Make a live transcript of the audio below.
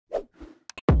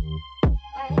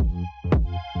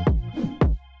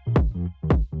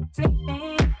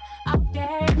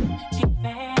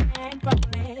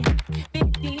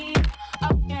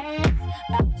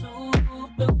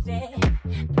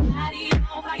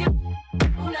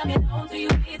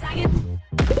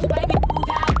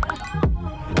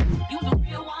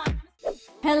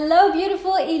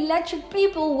electric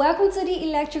people, welcome to the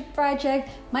Electric Project.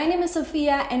 My name is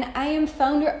Sophia and I am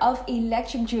founder of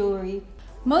Electric Jewelry.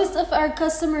 Most of our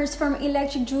customers from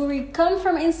Electric Jewelry come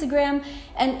from Instagram,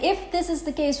 and if this is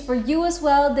the case for you as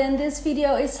well, then this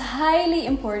video is highly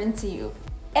important to you.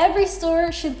 Every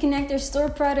store should connect their store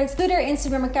products to their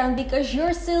Instagram account because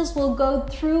your sales will go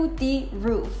through the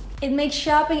roof. It makes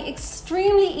shopping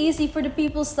extremely easy for the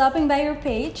people stopping by your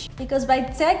page, because by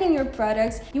tagging your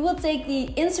products, you will take the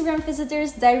Instagram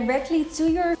visitors directly to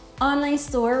your online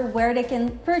store where they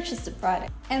can purchase the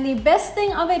product. And the best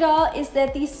thing of it all is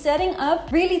that the setting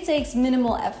up really takes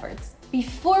minimal effort.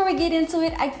 Before we get into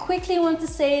it, I quickly want to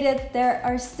say that there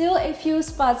are still a few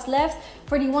spots left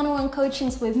for the one-on-one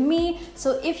coachings with me.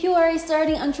 So if you are a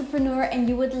starting entrepreneur and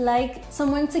you would like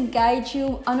someone to guide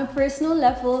you on a personal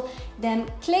level, then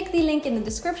click the link in the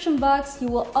description box. You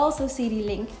will also see the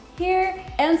link here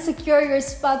and secure your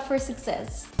spot for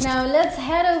success. Now let's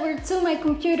head over to my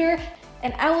computer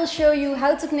and I will show you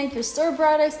how to connect your store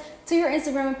products to your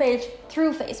Instagram page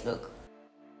through Facebook.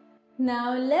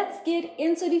 Now let's get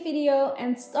into the video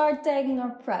and start tagging our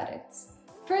products.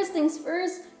 First things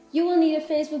first, you will need a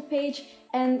Facebook page,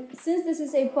 and since this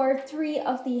is a part 3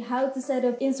 of the How to Set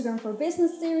Up Instagram for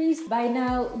Business series, by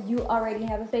now you already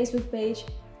have a Facebook page.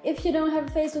 If you don't have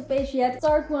a Facebook page yet,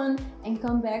 start one and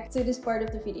come back to this part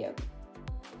of the video.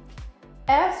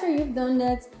 After you've done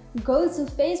that, go to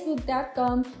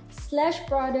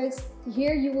facebook.com/products.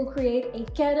 Here you will create a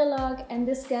catalog, and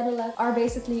this catalog are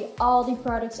basically all the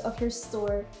products of your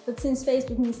store. But since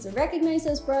Facebook needs to recognize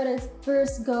those products,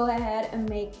 first go ahead and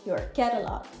make your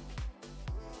catalog.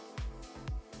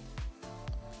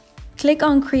 Click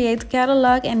on Create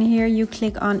Catalog and here you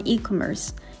click on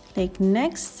e-commerce. Click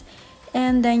Next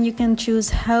and then you can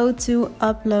choose how to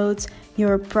upload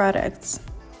your products.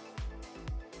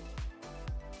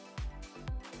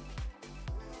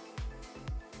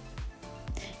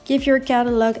 Give your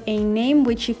catalog a name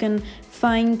which you can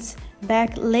find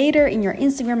back later in your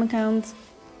Instagram account.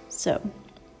 So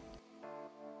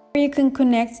you can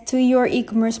connect to your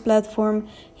e-commerce platform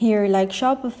here like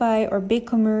Shopify or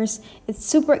BigCommerce. It's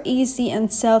super easy and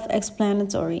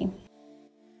self-explanatory.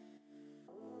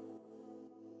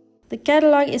 The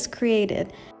catalog is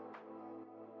created.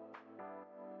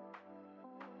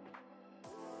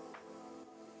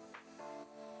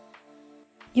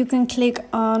 You can click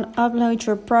on upload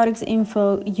your product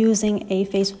info using a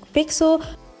Facebook pixel.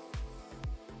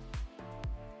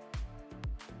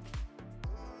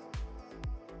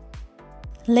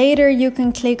 Later you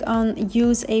can click on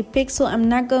use a pixel. I'm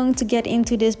not going to get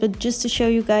into this, but just to show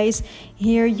you guys,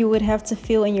 here you would have to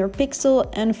fill in your pixel,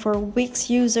 and for Wix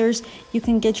users you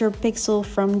can get your pixel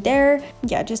from there.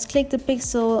 Yeah, just click the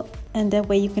pixel and that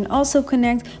way you can also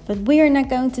connect, but we are not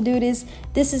going to do this.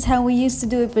 This is how we used to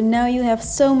do it, but now you have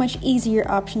so much easier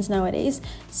options nowadays.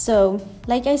 So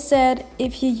like I said,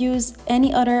 if you use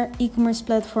any other e-commerce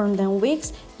platform than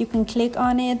Wix, you can click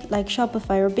on it like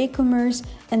Shopify or BigCommerce,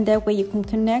 and that way you can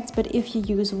connect. But if you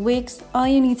use Wix, all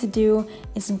you need to do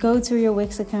is go to your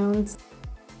Wix account.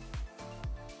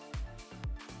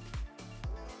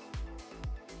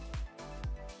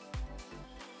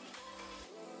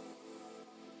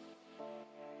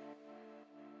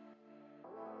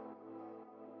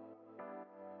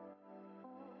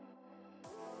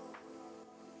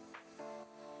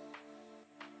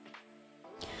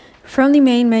 From the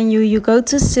main menu, you go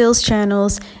to Sales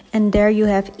Channels, and there you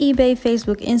have eBay,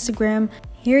 Facebook, Instagram.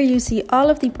 Here you see all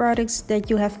of the products that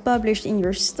you have published in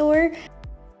your store.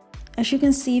 As you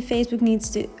can see, Facebook needs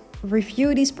to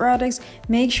review these products.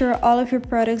 Make sure all of your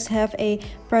products have a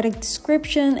product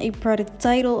description, a product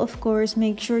title, of course.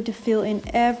 Make sure to fill in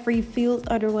every field,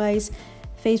 otherwise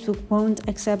Facebook won't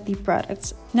accept the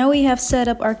products. Now we have set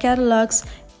up our catalogs.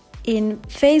 In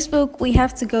Facebook, we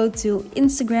have to go to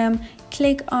Instagram,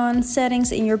 click on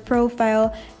settings in your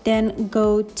profile, then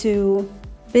go to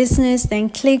business, then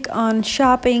click on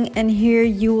shopping, and here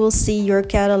you will see your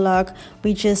catalog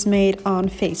we just made on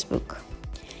Facebook.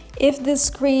 If this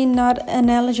screen not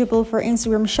ineligible for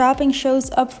Instagram shopping shows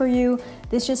up for you,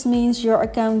 this just means your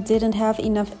account didn't have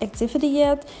enough activity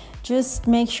yet. Just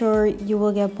make sure you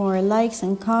will get more likes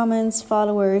and comments,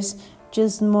 followers,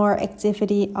 just more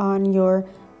activity on your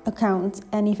account,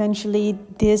 and eventually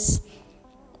this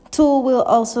tool will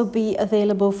also be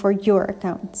available for your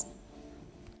account.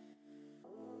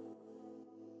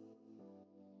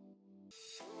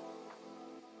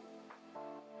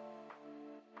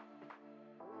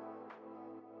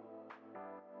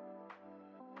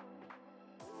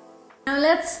 Now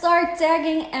let's start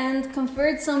tagging and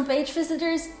convert some page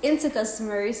visitors into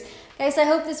customers. Guys, I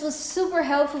hope this was super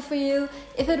helpful for you.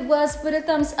 If it was, put a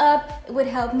thumbs up. It would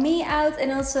help me out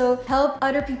and also help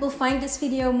other people find this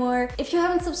video more. If you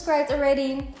haven't subscribed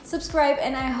already, subscribe,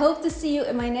 and I hope to see you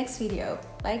in my next video.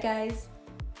 Bye guys.